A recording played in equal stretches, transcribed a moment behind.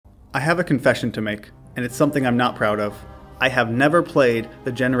I have a confession to make, and it's something I'm not proud of. I have never played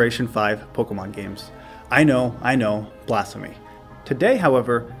the Generation 5 Pokemon games. I know, blasphemy. Today,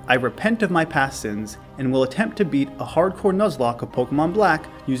 however, I repent of my past sins and will attempt to beat a hardcore Nuzlocke of Pokémon Black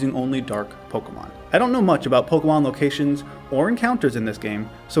using only dark Pokemon. I don't know much about Pokemon locations or encounters in this game,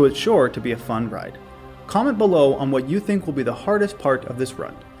 so it's sure to be a fun ride. Comment below on what you think will be the hardest part of this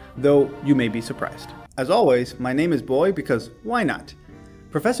run, though you may be surprised. As always, my name is Boy because why not?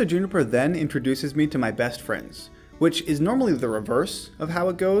 Professor Juniper then introduces me to my best friends, which is normally the reverse of how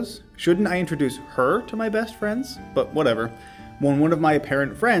it goes. Shouldn't I introduce her to my best friends? But whatever. When one of my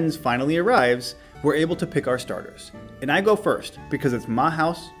apparent friends finally arrives, we're able to pick our starters. And I go first, because it's my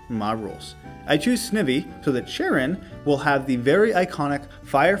house, my rules. I choose Snivy so that Sharon will have the very iconic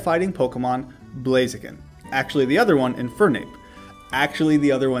firefighting Pokemon, Blaziken. Actually the other one, Infernape. Actually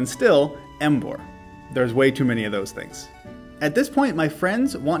the other one still, Emboar. There's way too many of those things. At this point, my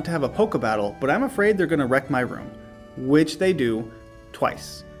friends want to have a Poke Battle, but I'm afraid they're gonna wreck my room. Which they do,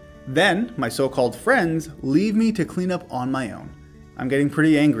 twice. Then, my so-called friends leave me to clean up on my own. I'm getting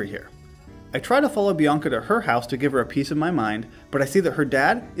pretty angry here. I try to follow Bianca to her house to give her a piece of my mind, but I see that her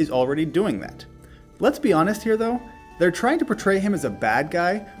dad is already doing that. Let's be honest here though, they're trying to portray him as a bad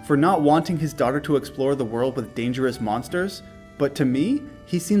guy for not wanting his daughter to explore the world with dangerous monsters, but to me,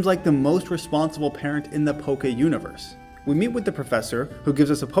 he seems like the most responsible parent in the Poke universe. We meet with the professor, who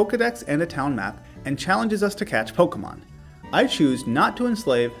gives us a Pokedex and a town map, and challenges us to catch Pokemon. I choose not to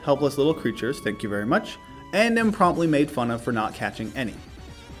enslave helpless little creatures, thank you very much, and am promptly made fun of for not catching any.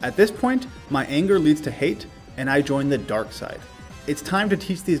 At this point, my anger leads to hate, and I join the dark side. It's time to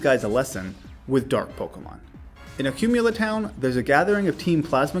teach these guys a lesson with dark Pokemon. In Accumula Town, there's a gathering of Team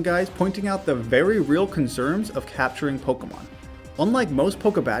Plasma guys pointing out the very real concerns of capturing Pokemon. Unlike most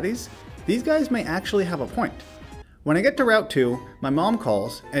Pokebaddies, these guys may actually have a point. When I get to Route 2, my mom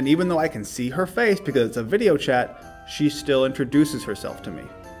calls, and even though I can see her face because it's a video chat, she still introduces herself to me.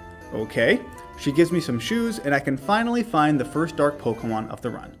 Okay, she gives me some shoes and I can finally find the first dark Pokemon of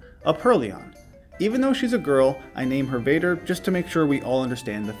the run, a Purrleon. Even though she's a girl, I name her Vader just to make sure we all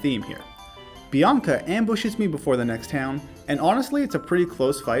understand the theme here. Bianca ambushes me before the next town, and honestly it's a pretty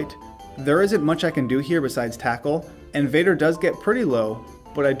close fight. There isn't much I can do here besides tackle, and Vader does get pretty low,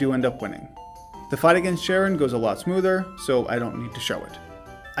 but I do end up winning. The fight against Sharon goes a lot smoother, so I don't need to show it.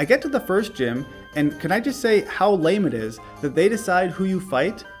 I get to the first gym, and can I just say how lame it is that they decide who you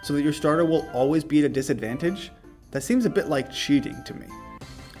fight so that your starter will always be at a disadvantage? That seems a bit like cheating to me.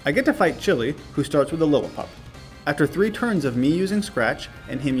 I get to fight Chili, who starts with a Lillipup. After 3 turns of me using Scratch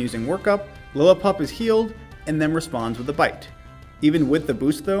and him using Workup, Lillipup is healed and then responds with a Bite. Even with the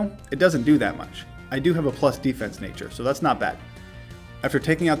boost though, it doesn't do that much. I do have a plus defense nature, so that's not bad. After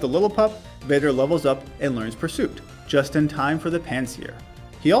taking out the Lillipup, Vader levels up and learns Pursuit, just in time for the Pansear.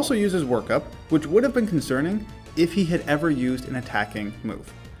 He also uses Workup, which would have been concerning if he had ever used an attacking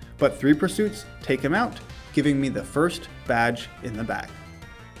move. But 3 Pursuits take him out, giving me the first badge in the bag.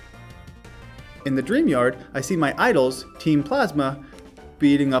 In the Dream Yard, I see my idols, Team Plasma,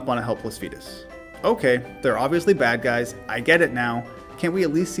 beating up on a helpless fetus. Okay, they're obviously bad guys, I get it now. Can't we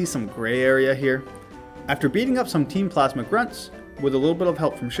at least see some gray area here? After beating up some Team Plasma grunts, with a little bit of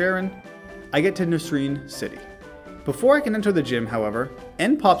help from Sharon, I get to Nasreen City. Before I can enter the gym, however,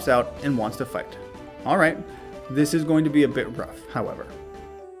 N pops out and wants to fight. Alright, this is going to be a bit rough, however.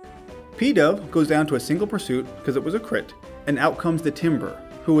 P-Dove goes down to a single pursuit because it was a crit, and out comes the Timber,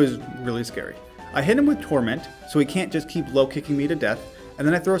 who is really scary. I hit him with Torment, so he can't just keep low kicking me to death, and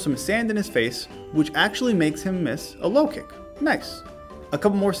then I throw some sand in his face, which actually makes him miss a low kick. Nice. A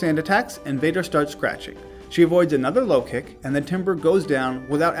couple more sand attacks, and Vader starts scratching. She avoids another low kick, and the Timber goes down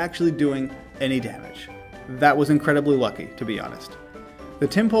without actually doing any damage. That was incredibly lucky, to be honest. The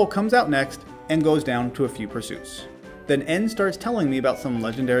Timpole comes out next, and goes down to a few pursuits. Then N starts telling me about some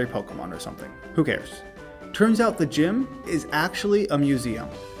legendary Pokemon or something. Who cares? Turns out the gym is actually a museum,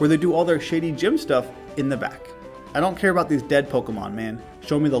 where they do all their shady gym stuff in the back. I don't care about these dead Pokemon, man.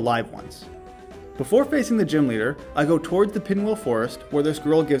 Show me the live ones. Before facing the gym leader, I go towards the Pinwheel Forest where this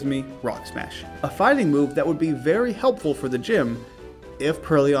girl gives me Rock Smash, a fighting move that would be very helpful for the gym if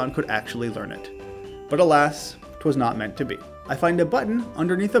Purrleon could actually learn it. But alas, 'twas not meant to be. I find a button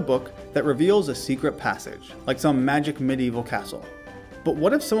underneath a book that reveals a secret passage, like some magic medieval castle. But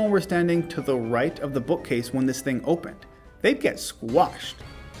what if someone were standing to the right of the bookcase when this thing opened? They'd get squashed.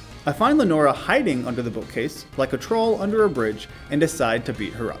 I find Lenora hiding under the bookcase, like a troll under a bridge, and decide to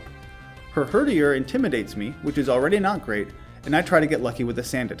beat her up. Her Herdier intimidates me, which is already not great, and I try to get lucky with a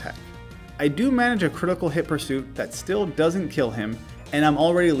sand attack. I do manage a critical hit pursuit that still doesn't kill him, and I'm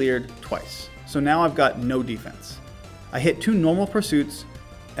already leered twice, so now I've got no defense. I hit 2 normal pursuits,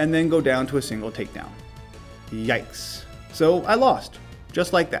 and then go down to a single takedown. Yikes. So I lost,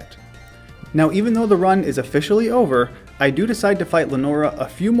 just like that. Now even though the run is officially over, I do decide to fight Lenora a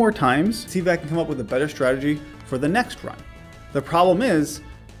few more times, see if I can come up with a better strategy for the next run. The problem is,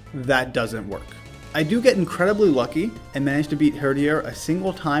 that doesn't work. I do get incredibly lucky and manage to beat Herdier a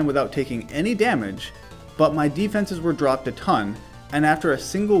single time without taking any damage, but my defenses were dropped a ton, and after a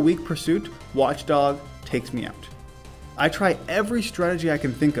single weak pursuit, Watchdog takes me out. I try every strategy I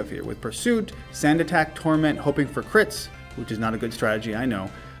can think of here with Pursuit, Sand Attack, Torment, hoping for crits, which is not a good strategy, I know,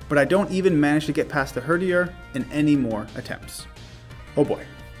 but I don't even manage to get past the Herdier in any more attempts. Oh boy.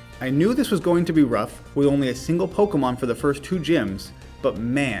 I knew this was going to be rough with only a single Pokemon for the first 2 gyms, but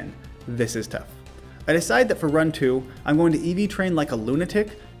man, this is tough. I decide that for run 2, I'm going to EV train like a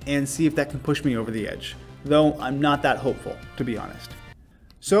lunatic and see if that can push me over the edge, though I'm not that hopeful, to be honest.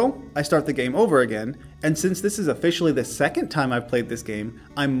 So, I start the game over again, and since this is officially the second time I've played this game,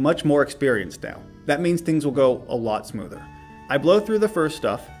 I'm much more experienced now. That means things will go a lot smoother. I blow through the first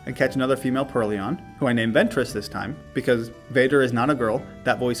stuff and catch another female Purrleon, who I name Ventress this time, because Vader is not a girl,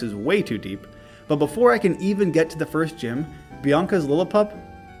 that voice is way too deep. But before I can even get to the first gym, Bianca's Lillipup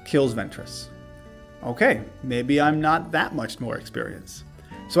kills Ventress. Okay, maybe I'm not that much more experienced.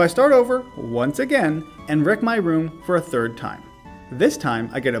 So I start over once again and wreck my room for a 3rd time. This time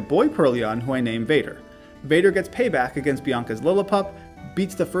I get a boy Purrleon who I name Vader. Vader gets payback against Bianca's Lillipup,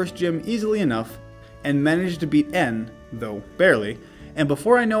 beats the first gym easily enough, and manages to beat N, though barely, and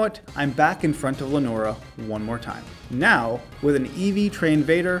before I know it, I'm back in front of Lenora one more time. Now, with an EV trained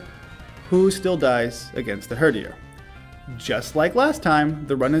Vader, who still dies against the Herdier. Just like last time,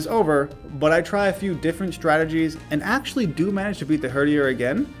 the run is over, but I try a few different strategies and actually do manage to beat the Herdier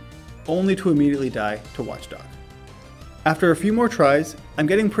again, only to immediately die to Watchdog. After a few more tries, I'm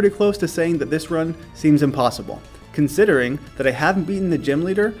getting pretty close to saying that this run seems impossible. Considering that I haven't beaten the gym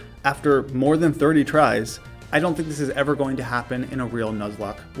leader after more than 30 tries, I don't think this is ever going to happen in a real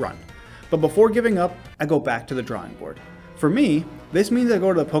Nuzlocke run. But before giving up, I go back to the drawing board. For me, this means I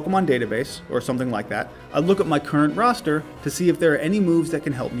go to the Pokemon database, or something like that. I look at my current roster to see if there are any moves that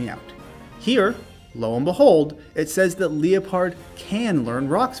can help me out. Here, lo and behold, it says that Leopard can learn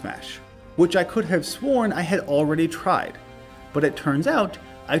Rock Smash, which I could have sworn I had already tried. But it turns out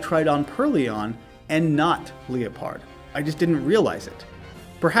I tried on Purrleon and not Leopard. I just didn't realize it.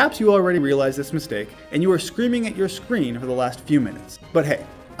 Perhaps you already realized this mistake and you were screaming at your screen for the last few minutes. But hey,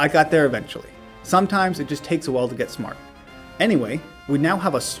 I got there eventually. Sometimes it just takes a while to get smart. Anyway, we now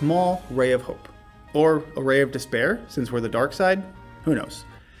have a small ray of hope. Or a ray of despair, since we're the dark side? Who knows?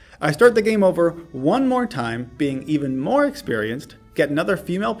 I start the game over one more time, being even more experienced, get another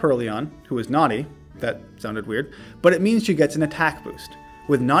female Purrleon, who is naughty. That sounded weird, but it means she gets an attack boost.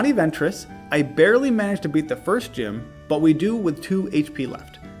 With naughty Ventress, I barely managed to beat the first gym, but we do with 2 HP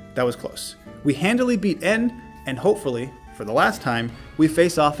left. That was close. We handily beat N, and hopefully, for the last time, we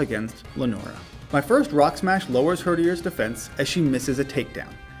face off against Lenora. My first Rock Smash lowers Herdier's defense as she misses a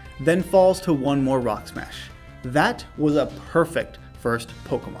takedown, then falls to one more Rock Smash. That was a perfect first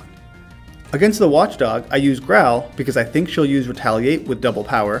Pokemon. Against the Watchdog, I use Growl because I think she'll use Retaliate with double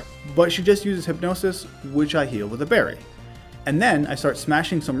power, but she just uses Hypnosis, which I heal with a berry. And then I start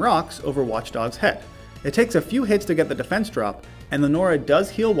smashing some rocks over Watchdog's head. It takes a few hits to get the defense drop, and Lenora does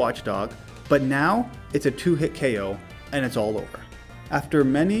heal Watchdog, but now it's a 2-hit KO, and it's all over. After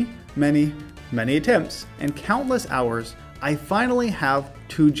many attempts and countless hours, I finally have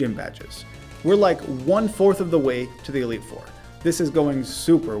 2 gym badges. We're like 1/4 of the way to the Elite Four. This is going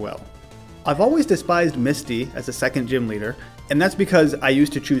super well. I've always despised Misty as a second gym leader, and that's because I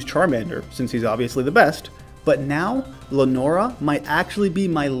used to choose Charmander, since he's obviously the best, but now Lenora might actually be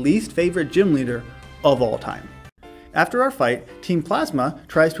my least favorite gym leader of all time. After our fight, Team Plasma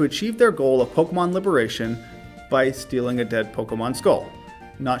tries to achieve their goal of Pokemon liberation by stealing a dead Pokemon skull.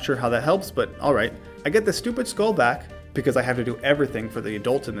 Not sure how that helps, but alright. I get the stupid skull back, because I have to do everything for the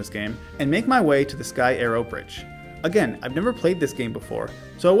adults in this game, and make my way to the Sky Arrow Bridge. Again, I've never played this game before,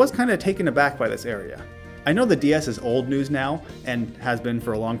 so I was kinda taken aback by this area. I know the DS is old news now, and has been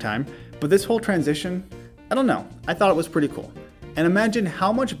for a long time, but this whole transition, I don't know, I thought it was pretty cool. And imagine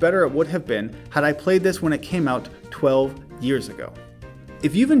how much better it would have been had I played this when it came out 12 years ago.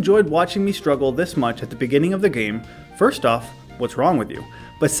 If you've enjoyed watching me struggle this much at the beginning of the game, first off, what's wrong with you?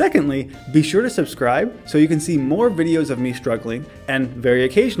 But secondly, be sure to subscribe so you can see more videos of me struggling and very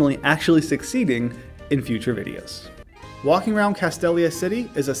occasionally actually succeeding in future videos. Walking around Castelia City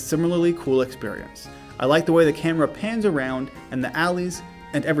is a similarly cool experience. I like the way the camera pans around and the alleys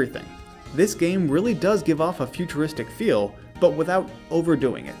and everything. This game really does give off a futuristic feel, but without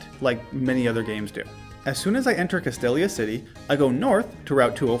overdoing it, like many other games do. As soon as I enter Castelia City, I go north to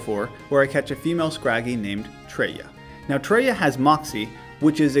Route 204, where I catch a female Scraggy named Treya. Now Treya has Moxie,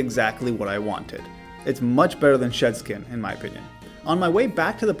 which is exactly what I wanted. It's much better than Shedskin, in my opinion. On my way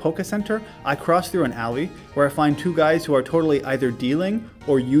back to the Poké Center, I cross through an alley where I find two guys who are totally either dealing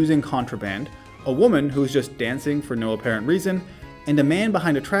or using contraband, a woman who's just dancing for no apparent reason, and a man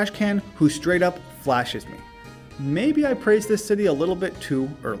behind a trash can who straight up flashes me. Maybe I praised this city a little bit too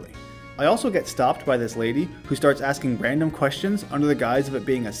early. I also get stopped by this lady who starts asking random questions under the guise of it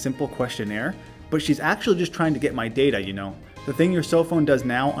being a simple questionnaire, but she's actually just trying to get my data, you know, the thing your cell phone does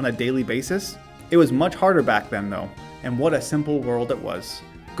now on a daily basis. It was much harder back then though, and what a simple world it was.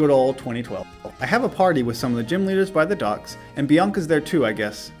 Good old 2012. I have a party with some of the gym leaders by the docks, and Bianca's there too, I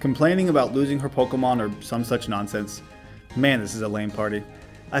guess, complaining about losing her Pokemon or some such nonsense. Man, this is a lame party.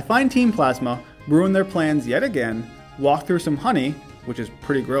 I find Team Plasma, ruin their plans yet again, walk through some honey, which is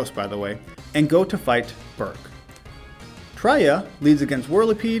pretty gross by the way, and go to fight Berg. Treya leads against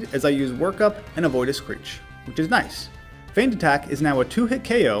Whirlipede as I use Work Up and avoid a Screech, which is nice. Feint Attack is now a 2-hit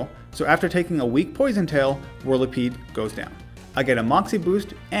KO, so after taking a weak Poison Tail, Whirlipede goes down. I get a Moxie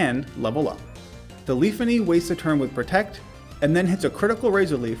boost and level up. The Leafany wastes a turn with Protect, and then hits a critical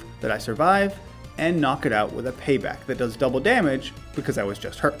Razor Leaf that I survive and knock it out with a Payback that does double damage because I was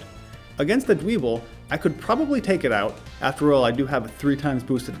just hurt. Against the Dweeble, I could probably take it out, after all I do have a 3 times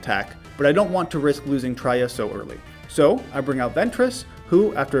boosted attack, but I don't want to risk losing Treya so early. So I bring out Ventress,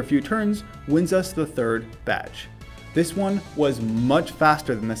 who after a few turns wins us the 3rd badge. This one was much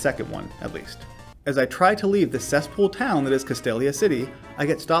faster than the second one, at least. As I try to leave the cesspool town that is Castelia City, I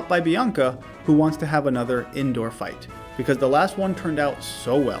get stopped by Bianca, who wants to have another indoor fight, because the last one turned out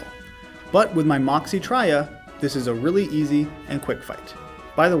so well. But with my Moxie Treya, this is a really easy and quick fight.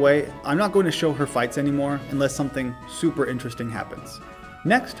 By the way, I'm not going to show her fights anymore unless something super interesting happens.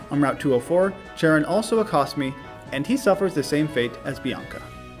 Next, on Route 204, Charon also accosts me, and he suffers the same fate as Bianca.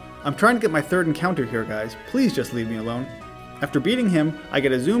 I'm trying to get my 3rd encounter here, guys. Please just leave me alone. After beating him, I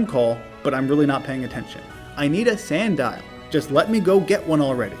get a Zoom call, but I'm really not paying attention. I need a Sandile. Just let me go get one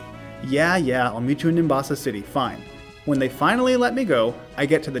already. Yeah, I'll meet you in Nimbasa City, fine. When they finally let me go, I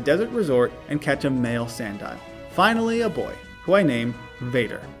get to the desert resort and catch a male Sandile. Finally a boy, who I name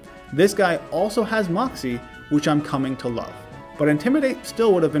Vader. This guy also has Moxie, which I'm coming to love, but Intimidate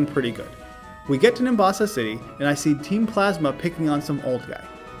still would have been pretty good. We get to Nimbasa City, and I see Team Plasma picking on some old guy.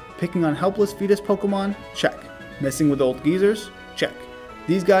 Picking on helpless fetus Pokemon? Check. Messing with old geezers? Check.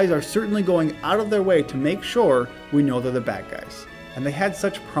 These guys are certainly going out of their way to make sure we know they're the bad guys. And they had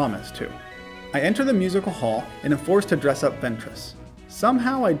such promise too. I enter the musical hall and am forced to dress up Ventress.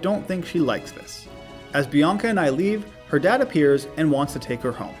 Somehow I don't think she likes this. As Bianca and I leave, her dad appears and wants to take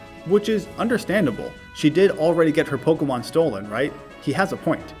her home. Which is understandable. She did already get her Pokemon stolen, right? He has a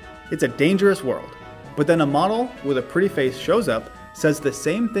point. It's a dangerous world. But then a model with a pretty face shows up, says the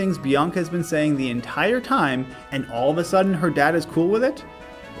same things Bianca has been saying the entire time, and all of a sudden her dad is cool with it?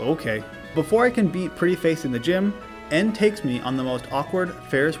 Okay. Before I can beat Pretty Face in the gym, N takes me on the most awkward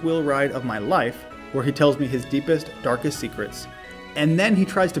Ferris wheel ride of my life, where he tells me his deepest, darkest secrets, and then he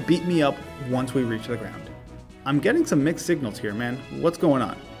tries to beat me up once we reach the ground. I'm getting some mixed signals here, man. What's going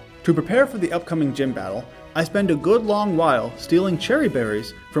on? To prepare for the upcoming gym battle, I spend a good long while stealing cherry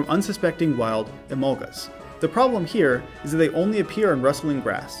berries from unsuspecting wild Emolgas. The problem here is that they only appear in rustling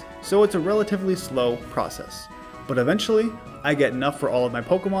grass, so it's a relatively slow process. But eventually, I get enough for all of my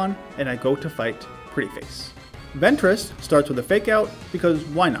Pokemon, and I go to fight Pretty Face. Ventress starts with a Fake Out, because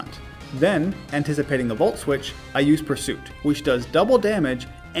why not? Then, anticipating the Volt Switch, I use Pursuit, which does double damage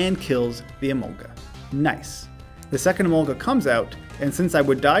and kills the Emolga. Nice. The second Emolga comes out, and since I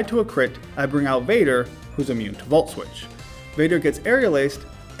would die to a crit, I bring out Vader, who's immune to Volt Switch. Vader gets Aerial Aced,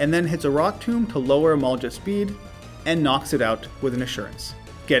 and then hits a Rock Tomb to lower Emolga's speed, and knocks it out with an Assurance,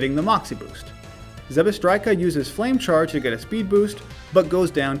 getting the Moxie boost. Zebstrika uses Flame Charge to get a speed boost, but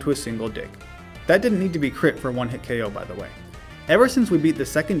goes down to a single dig. That didn't need to be crit for a one-hit KO, by the way. Ever since we beat the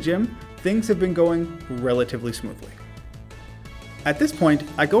second gym, things have been going relatively smoothly. At this point,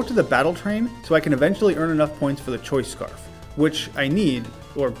 I go to the battle train so I can eventually earn enough points for the Choice Scarf, which I need,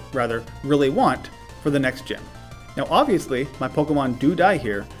 or rather, really want, for the next gym. Now obviously, my Pokemon do die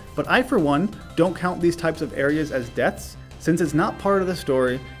here, but I for one don't count these types of areas as deaths, since it's not part of the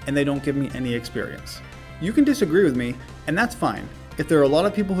story and they don't give me any experience. You can disagree with me, and that's fine. If there are a lot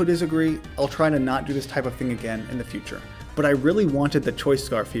of people who disagree, I'll try to not do this type of thing again in the future. But I really wanted the Choice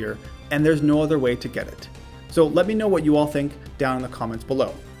Scarf here, and there's no other way to get it. So let me know what you all think down in the comments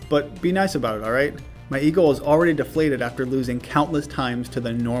below. But be nice about it, alright? My ego is already deflated after losing countless times to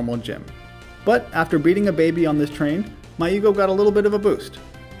the normal gym. But after beating a baby on this train, my ego got a little bit of a boost.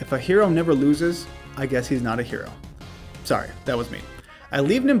 If a hero never loses, I guess he's not a hero. Sorry, that was me. I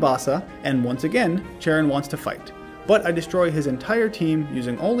leave Nimbasa, and once again, Cheren wants to fight. But I destroy his entire team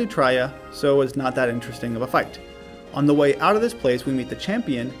using only Traya, so it's not that interesting of a fight. On the way out of this place, we meet the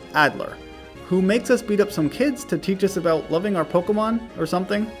champion, Adler, who makes us beat up some kids to teach us about loving our Pokemon or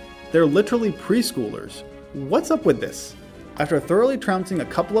something. They're literally preschoolers. What's up with this? After thoroughly trouncing a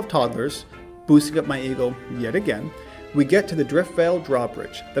couple of toddlers, boosting up my ego yet again, we get to the Driftvale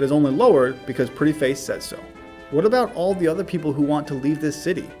drawbridge that is only lowered because Pretty Face says so. What about all the other people who want to leave this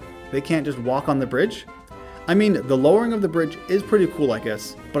city? They can't just walk on the bridge? I mean, the lowering of the bridge is pretty cool, I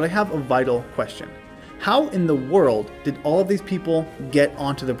guess, but I have a vital question. How in the world did all of these people get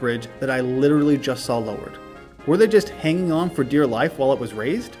onto the bridge that I literally just saw lowered? Were they just hanging on for dear life while it was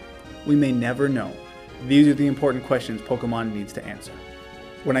raised? We may never know. These are the important questions Pokemon needs to answer.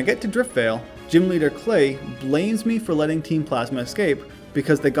 When I get to Driftvale, Gym Leader Clay blames me for letting Team Plasma escape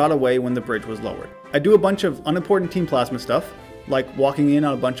because they got away when the bridge was lowered. I do a bunch of unimportant Team Plasma stuff, like walking in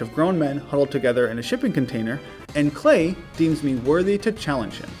on a bunch of grown men huddled together in a shipping container, and Clay deems me worthy to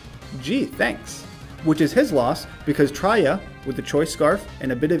challenge him. Gee, thanks. Which is his loss because Traya, with the Choice Scarf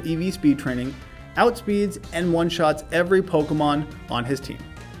and a bit of EV speed training, outspeeds and one-shots every Pokemon on his team.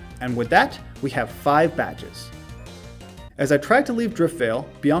 And with that, we have 5 badges. As I try to leave Driftvale,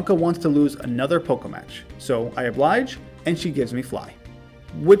 Bianca wants to lose another Pokematch, so I oblige and she gives me Fly.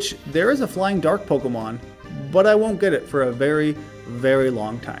 Which, there is a Flying Dark Pokemon, but I won't get it for a very, very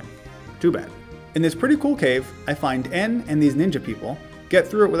long time. Too bad. In this pretty cool cave, I find N and these ninja people, get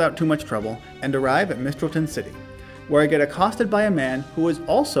through it without too much trouble, and arrive at Mistralton City, where I get accosted by a man who is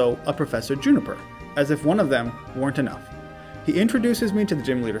also a Professor Juniper, as if one of them weren't enough. He introduces me to the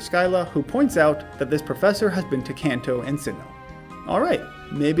gym leader Skyla, who points out that this professor has been to Kanto and Sinnoh. Alright,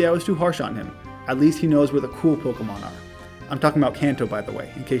 maybe I was too harsh on him. At least he knows where the cool Pokemon are. I'm talking about Kanto, by the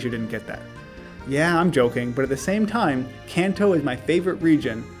way, in case you didn't get that. Yeah, I'm joking, but at the same time, Kanto is my favorite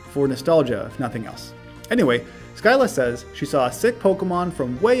region for nostalgia, if nothing else. Anyway, Skyla says she saw a sick Pokemon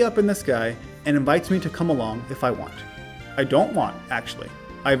from way up in the sky and invites me to come along if I want. I don't want, actually.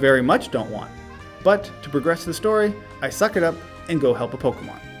 I very much don't want. But to progress the story, I suck it up and go help a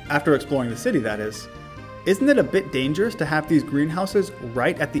Pokemon. After exploring the city, that is. Isn't it a bit dangerous to have these greenhouses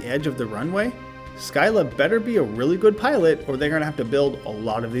right at the edge of the runway? Skyla better be a really good pilot or they're going to have to build a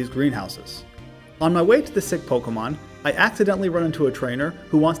lot of these greenhouses. On my way to the sick Pokemon, I accidentally run into a trainer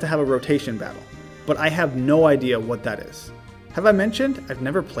who wants to have a rotation battle, but I have no idea what that is. Have I mentioned I've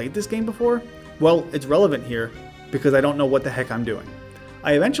never played this game before? Well, it's relevant here because I don't know what the heck I'm doing.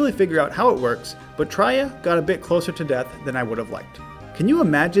 I eventually figure out how it works, but Traya got a bit closer to death than I would have liked. Can you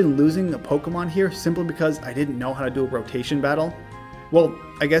imagine losing a Pokemon here simply because I didn't know how to do a rotation battle? Well,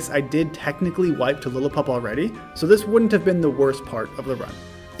 I guess I did technically wipe to Lillipup already, so this wouldn't have been the worst part of the run.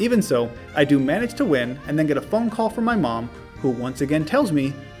 Even so, I do manage to win and then get a phone call from my mom, who once again tells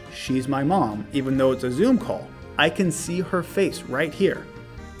me she's my mom, even though it's a Zoom call. I can see her face right here.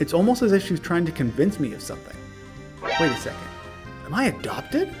 It's almost as if she's trying to convince me of something. Wait a second. Am I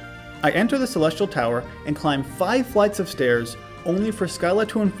adopted? I enter the Celestial Tower and climb 5 flights of stairs, only for Skyla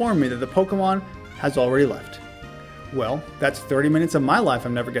to inform me that the Pokemon has already left. Well, that's 30 minutes of my life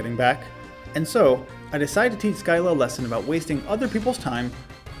I'm never getting back. And so, I decide to teach Skyla a lesson about wasting other people's time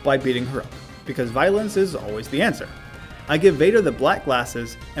by beating her up, because violence is always the answer. I give Vader the black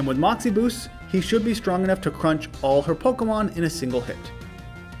glasses, and with Moxie boosts, he should be strong enough to crunch all her Pokemon in a single hit.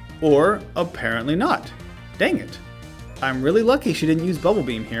 Or, apparently not. Dang it. I'm really lucky she didn't use Bubble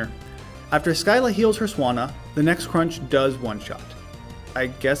Beam here. After Skyla heals her Swanna, the next crunch does one-shot. I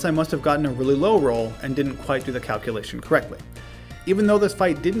guess I must have gotten a really low roll and didn't quite do the calculation correctly. Even though this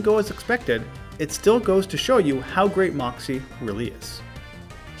fight didn't go as expected, it still goes to show you how great Moxie really is.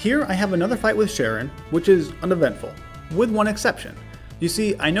 Here I have another fight with Cheren, which is uneventful, with one exception. You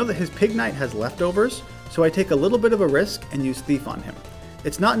see, I know that his Pignite has leftovers, so I take a little bit of a risk and use Thief on him.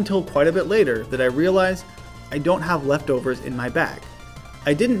 It's not until quite a bit later that I realize I don't have leftovers in my bag.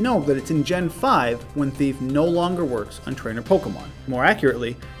 I didn't know that it's in Gen 5 when Thief no longer works on trainer Pokemon. More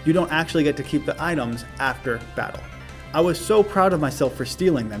accurately, you don't actually get to keep the items after battle. I was so proud of myself for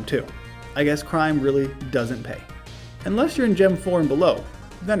stealing them too. I guess crime really doesn't pay. Unless you're in Gen 4 and below,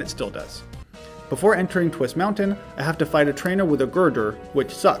 then it still does. Before entering Twist Mountain, I have to fight a trainer with a Girder,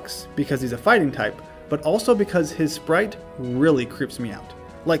 which sucks because he's a fighting type, but also because his sprite really creeps me out.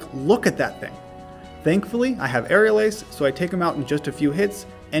 Like, look at that thing. Thankfully, I have Aerial Ace, so I take him out in just a few hits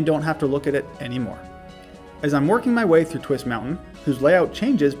and don't have to look at it anymore. As I'm working my way through Twist Mountain, whose layout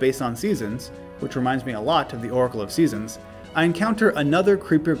changes based on seasons, which reminds me a lot of the Oracle of Seasons, I encounter another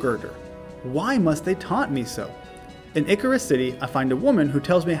creeper Girder. Why must they taunt me so? In Icarus City, I find a woman who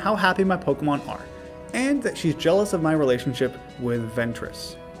tells me how happy my Pokemon are, and that she's jealous of my relationship with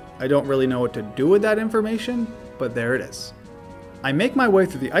Ventress. I don't really know what to do with that information, but there it is. I make my way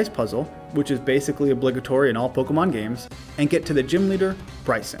through the ice puzzle, which is basically obligatory in all Pokemon games, and get to the gym leader,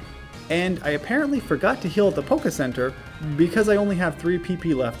 Bryson. And I apparently forgot to heal at the Poké Center because I only have 3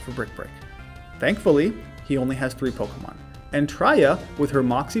 PP left for Brick Break. Thankfully, he only has 3 Pokemon. And Trya, with her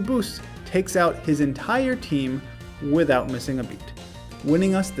Moxie boost, takes out his entire team without missing a beat,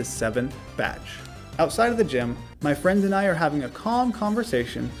 winning us the 7th badge. Outside of the gym, my friends and I are having a calm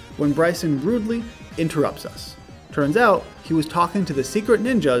conversation when Bryson rudely interrupts us. Turns out, he was talking to the secret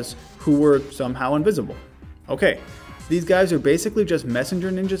ninjas who were somehow invisible. Okay, these guys are basically just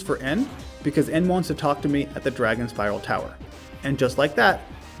messenger ninjas for N, because N wants to talk to me at the Dragon Spiral Tower. And just like that,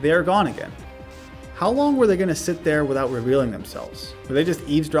 they are gone again. How long were they going to sit there without revealing themselves? Were they just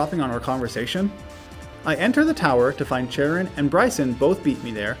eavesdropping on our conversation? I enter the tower to find Sharon and Bryson both beat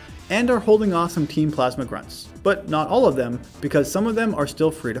me there, and are holding off some Team Plasma grunts. But not all of them, because some of them are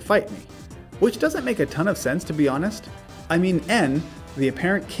still free to fight me. Which doesn't make a ton of sense, to be honest. I mean, N, the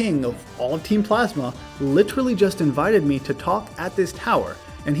apparent king of all of Team Plasma, literally just invited me to talk at this tower,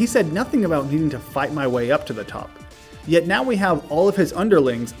 and he said nothing about needing to fight my way up to the top. Yet now we have all of his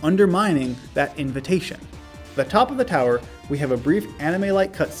underlings undermining that invitation. At the top of the tower, we have a brief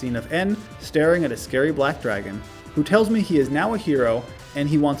anime-like cutscene of N staring at a scary black dragon, who tells me he is now a hero and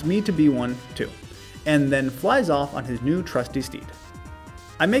he wants me to be one too, and then flies off on his new trusty steed.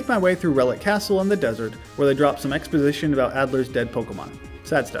 I make my way through Relic Castle in the desert, where they drop some exposition about Adler's dead Pokemon.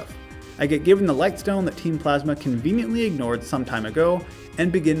 Sad stuff. I get given the Light Stone that Team Plasma conveniently ignored some time ago,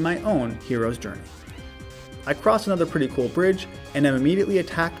 and begin my own hero's journey. I cross another pretty cool bridge, and am immediately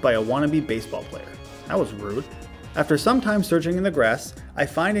attacked by a wannabe baseball player. That was rude. After some time searching in the grass, I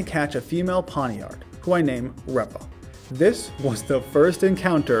find and catch a female Pawniard, who I name Repa. This was the first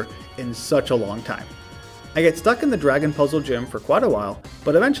encounter in such a long time. I get stuck in the Dragon Puzzle gym for quite a while,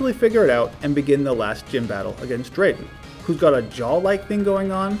 but eventually figure it out and begin the last gym battle against Drayden, who's got a jaw-like thing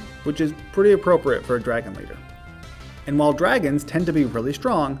going on, which is pretty appropriate for a dragon leader. And while dragons tend to be really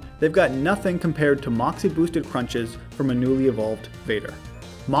strong, they've got nothing compared to Moxie-boosted crunches from a newly evolved Vader.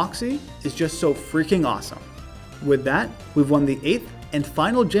 Moxie is just so freaking awesome. With that, we've won the 8th and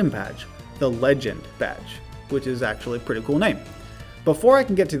final gym badge, the Legend badge, which is actually a pretty cool name. Before I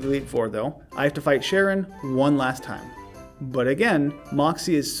can get to the Elite Four though, I have to fight Sharon one last time. But again,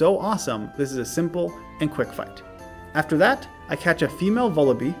 Moxie is so awesome, this is a simple and quick fight. After that, I catch a female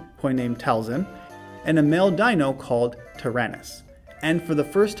Vullaby, who I named Talzin, and a male dino called Tyrannus. And for the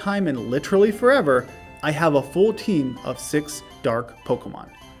first time in literally forever, I have a full team of 6 dark Pokemon,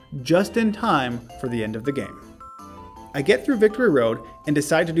 just in time for the end of the game. I get through Victory Road and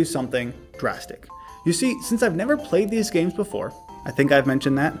decide to do something drastic. You see, since I've never played these games before, I think I've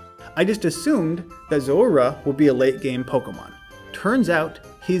mentioned that, I just assumed that Zorua would be a late game Pokemon. Turns out,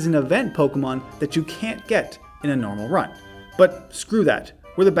 he's an event Pokemon that you can't get in a normal run. But screw that,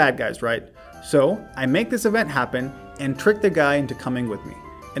 we're the bad guys, right? So, I make this event happen and trick the guy into coming with me.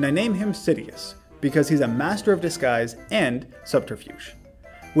 And I name him Sidious, because he's a master of disguise and subterfuge.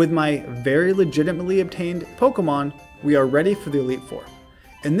 With my very legitimately obtained Pokemon, we are ready for the Elite Four.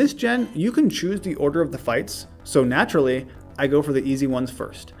 In this gen, you can choose the order of the fights, so naturally, I go for the easy ones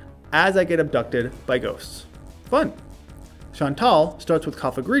first, as I get abducted by ghosts. Fun! Chantal starts with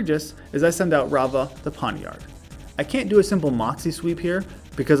Cofagrigus as I send out Rava the Pawniard. I can't do a simple Moxie sweep here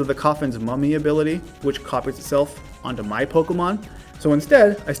because of the Coffin's Mummy ability, which copies itself onto my Pokemon, so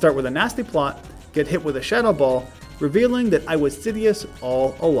instead I start with a nasty plot, get hit with a Shadow Ball, revealing that I was Sidious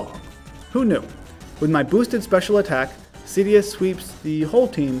all along. Who knew? With my boosted special attack, Sidious sweeps the whole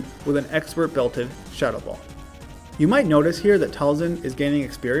team with an expert belted Shadow Ball. You might notice here that Talzin is gaining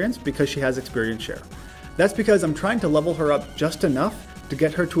experience because she has experience share. That's because I'm trying to level her up just enough to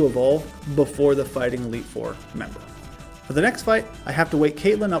get her to evolve before the Fighting Elite Four member. For the next fight, I have to wake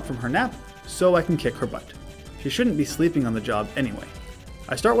Caitlin up from her nap so I can kick her butt. She shouldn't be sleeping on the job anyway.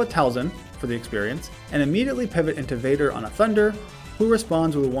 I start with Talzin for the experience and immediately pivot into Vader on a Thunder, who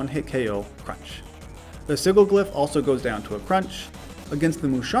responds with a one-hit KO crunch. The Siggleglyph also goes down to a crunch. Against the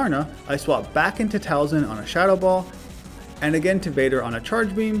Musharna, I swap back into Talzin on a Shadow Ball, and again to Vader on a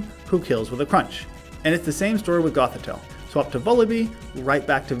Charge Beam, who kills with a crunch. And it's the same story with Gothitelle. Swap to Vullaby, right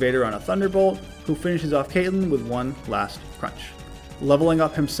back to Vader on a Thunderbolt, who finishes off Caitlin with one last crunch. Leveling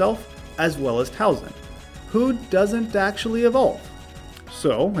up himself, as well as Talzin, who doesn't actually evolve.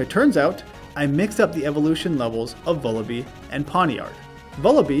 So, it turns out, I mixed up the evolution levels of Vullaby and Pawniard.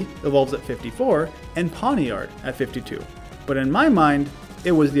 Vullaby evolves at 54, and Pawniard at 52. But in my mind,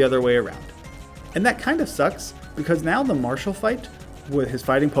 it was the other way around. And that kind of sucks, because now the Marshall fight with his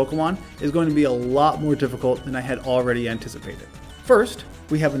fighting Pokemon is going to be a lot more difficult than I had already anticipated. First,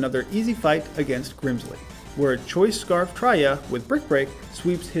 we have another easy fight against Grimsley, where Choice Scarf Trya with Brick Break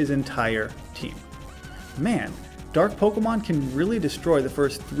sweeps his entire team. Man, Dark Pokemon can really destroy the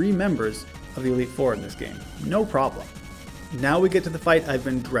first 3 members of the Elite Four in this game, no problem. Now we get to the fight I've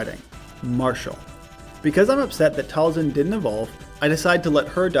been dreading, Marshall. Because I'm upset that Talzin didn't evolve, I decide to let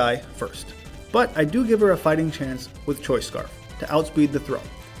her die first. But I do give her a fighting chance with Choice Scarf to outspeed the throw,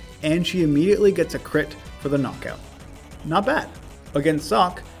 and she immediately gets a crit for the knockout. Not bad. Against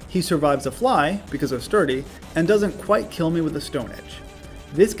Sock, he survives a fly because of Sturdy and doesn't quite kill me with a Stone Edge.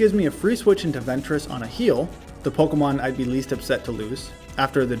 This gives me a free switch into Ventress on a heal, the Pokemon I'd be least upset to lose,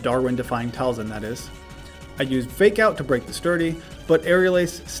 after the Darwin-defying Talzin that is. I use Fake Out to break the Sturdy, but Aerial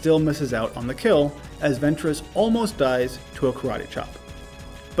Ace still misses out on the kill as Ventress almost dies to a Karate Chop.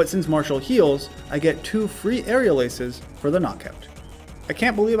 But since Marshall heals, I get 2 free Aerial Aces for the knockout. I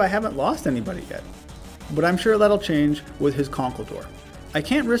can't believe I haven't lost anybody yet, but I'm sure that'll change with his Conkeldurr. I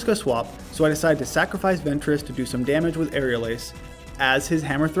can't risk a swap, so I decide to sacrifice Ventress to do some damage with Aerial Ace as his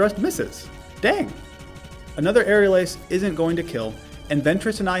Hammer Thrust misses. Dang! Another Aerial Ace isn't going to kill, and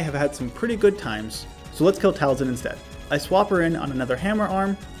Ventress and I have had some pretty good times, so let's kill Talzin instead. I swap her in on another Hammer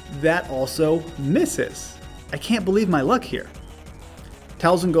Arm, that also misses. I can't believe my luck here.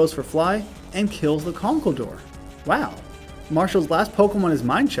 Talzin goes for Fly and kills the Conkeldurr. Wow. Marshall's last Pokemon is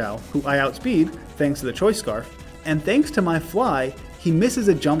Minechow, who I outspeed thanks to the Choice Scarf, and thanks to my Fly, he misses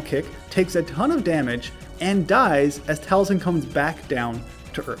a jump kick, takes a ton of damage, and dies as Talzin comes back down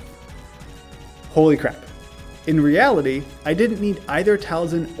to Earth. Holy crap. In reality, I didn't need either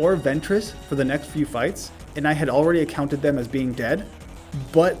Talzin or Ventress for the next few fights, and I had already accounted them as being dead,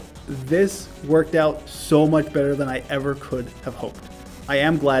 but this worked out so much better than I ever could have hoped. I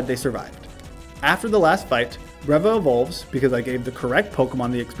am glad they survived. After the last fight, Reva evolves because I gave the correct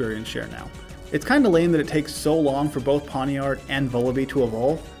Pokemon the experience share now. It's kinda lame that it takes so long for both Pawniard and Vullaby to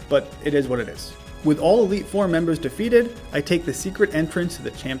evolve, but it is what it is. With all Elite Four members defeated, I take the secret entrance to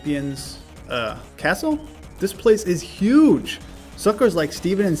the Champion's, castle? This place is huge! Suckers like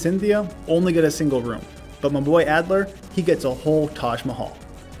Steven and Cynthia only get a single room, but my boy Adler, he gets a whole Taj Mahal.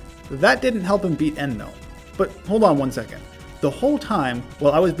 That didn't help him beat N though. But hold on one second. The whole time,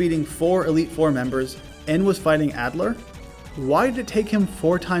 while I was beating 4 Elite Four members, N was fighting Adler? Why did it take him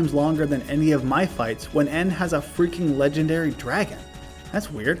 4 times longer than any of my fights when N has a freaking legendary dragon?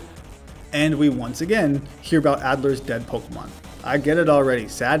 That's weird. And we once again hear about Adler's dead Pokemon. I get it already,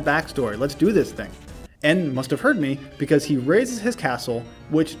 sad backstory, let's do this thing. N must have heard me because he raises his castle,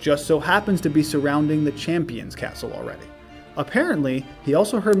 which just so happens to be surrounding the Champion's castle already. Apparently, he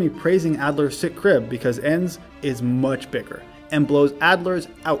also heard me praising Adler's sick crib because N's is much bigger and blows Adler's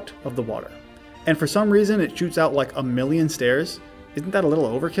out of the water. And for some reason it shoots out like a million stairs. Isn't that a little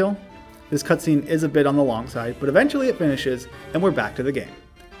overkill? This cutscene is a bit on the long side, but eventually it finishes and we're back to the game.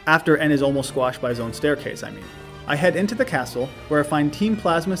 After N is almost squashed by his own staircase, I mean. I head into the castle where I find Team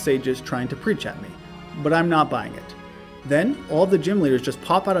Plasma Sages trying to preach at me, but I'm not buying it. Then all of the gym leaders just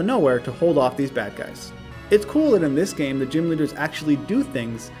pop out of nowhere to hold off these bad guys. It's cool that in this game the gym leaders actually do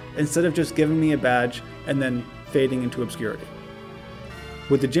things instead of just giving me a badge and then fading into obscurity.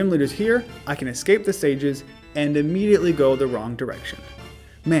 With the gym leaders here, I can escape the sages and immediately go the wrong direction.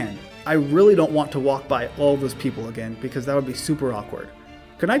 Man, I really don't want to walk by all those people again because that would be super awkward.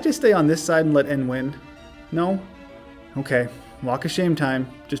 Can I just stay on this side and let N win? No? Okay, walk of shame time.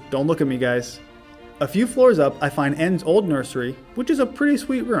 Just don't look at me, guys. A few floors up, I find N's old nursery, which is a pretty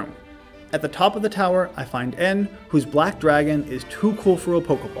sweet room. At the top of the tower, I find N, whose black dragon is too cool for a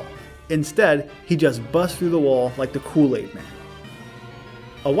Pokeball. Instead, he just busts through the wall like the Kool-Aid Man.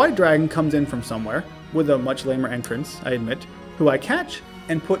 A white dragon comes in from somewhere, with a much lamer entrance, I admit, who I catch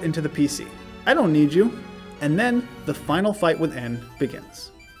and put into the PC. I don't need you. And then, the final fight with N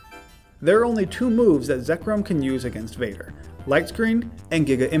begins. There are only 2 moves that Zekrom can use against Vader, Light Screen and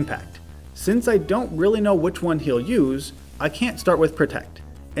Giga Impact. Since I don't really know which one he'll use, I can't start with Protect.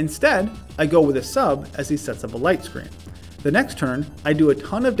 Instead, I go with a sub as he sets up a Light Screen. The next turn, I do a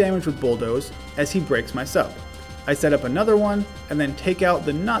ton of damage with Bulldoze as he breaks my sub. I set up another one and then take out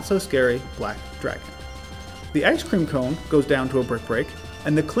the not so scary Black Dragon. The Ice Cream Cone goes down to a Brick Break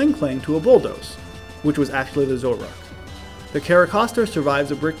and the Kling Kling to a Bulldoze, which was actually the Zoroark. The Caracoster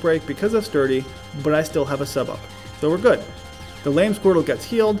survives a Brick Break because of Sturdy, but I still have a sub up, so we're good. The lame Squirtle gets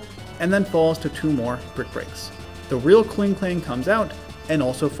healed and then falls to 2 more Brick Breaks. The real Kling Kling comes out and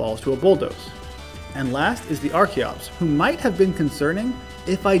also falls to a Bulldoze. And last is the Archeops, who might have been concerning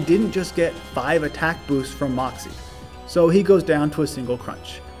if I didn't just get 5 attack boosts from Moxie. So he goes down to a single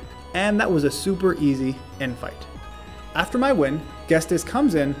crunch. And that was a super easy end fight. After my win, Gestis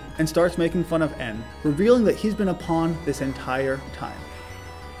comes in and starts making fun of N, revealing that he's been a pawn this entire time.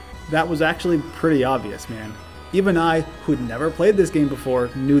 That was actually pretty obvious, man. Even I, who'd never played this game before,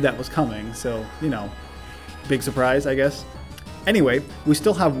 knew that was coming, so, you know, big surprise, I guess. Anyway, we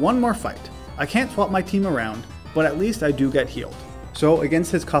still have one more fight. I can't swap my team around, but at least I do get healed. So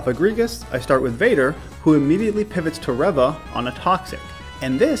against his Cofagrigus, I start with Vader, who immediately pivots to Reva on a Toxic,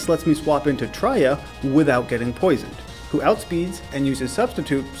 and this lets me swap into Traya without getting poisoned, who outspeeds and uses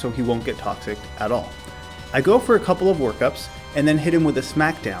Substitute so he won't get Toxic at all. I go for a couple of workups, and then hit him with a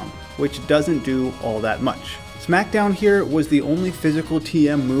Smackdown, which doesn't do all that much. Smackdown here was the only physical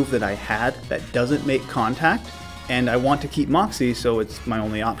TM move that I had that doesn't make contact, and I want to keep Moxie, so it's my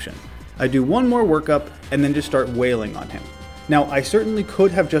only option. I do one more workup, and then just start wailing on him. Now, I certainly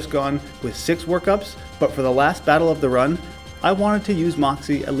could have just gone with 6 workups, but for the last battle of the run, I wanted to use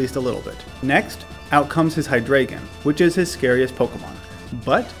Moxie at least a little bit. Next, out comes his Hydreigon, which is his scariest Pokemon.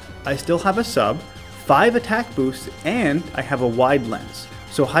 But I still have a sub, 5 attack boosts, and I have a wide lens,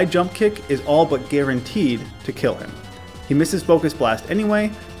 so high jump kick is all but guaranteed to kill him. He misses Focus Blast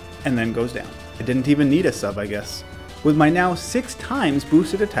anyway, and then goes down. I didn't even need a sub, I guess. With my now 6 times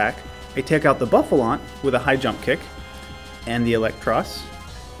boosted attack, I take out the Buffalont with a high jump kick, and the Electros,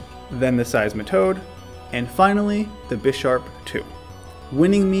 then the Seismitoad, and finally the Bisharp 2,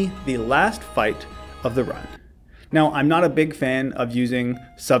 winning me the last fight of the run. Now, I'm not a big fan of using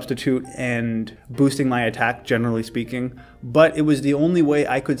Substitute and boosting my attack, generally speaking, but it was the only way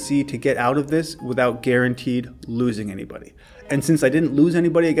I could see to get out of this without guaranteed losing anybody. And since I didn't lose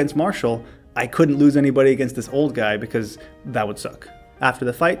anybody against Marshall, I couldn't lose anybody against this old guy because that would suck. After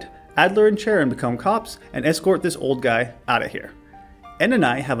the fight, Adler and Charon become cops and escort this old guy out of here. N and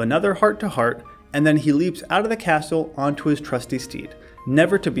I have another heart-to-heart, and then he leaps out of the castle onto his trusty steed,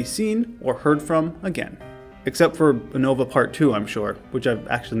 never to be seen or heard from again. Except for Unova Part 2, I'm sure, which I've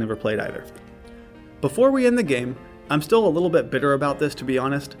actually never played either. Before we end the game, I'm still a little bit bitter about this, to be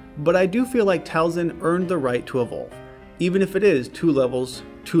honest, but I do feel like Talzin earned the right to evolve, even if it is 2 levels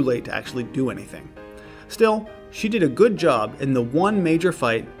too late to actually do anything. Still, she did a good job in the one major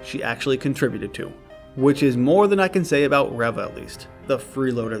fight she actually contributed to, which is more than I can say about Reva at least, the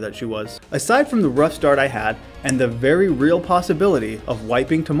freeloader that she was. Aside from the rough start I had, and the very real possibility of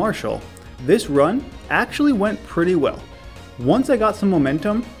wiping to Marshall, this run actually went pretty well. Once I got some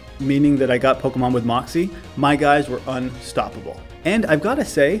momentum, meaning that I got Pokemon with Moxie, my guys were unstoppable. And I've gotta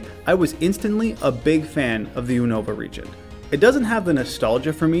say, I was instantly a big fan of the Unova region. It doesn't have the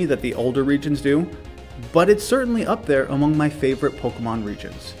nostalgia for me that the older regions do, but it's certainly up there among my favorite Pokemon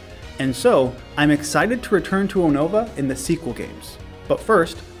regions. And so, I'm excited to return to Unova in the sequel games. But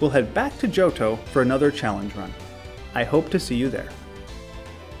first, we'll head back to Johto for another challenge run. I hope to see you there.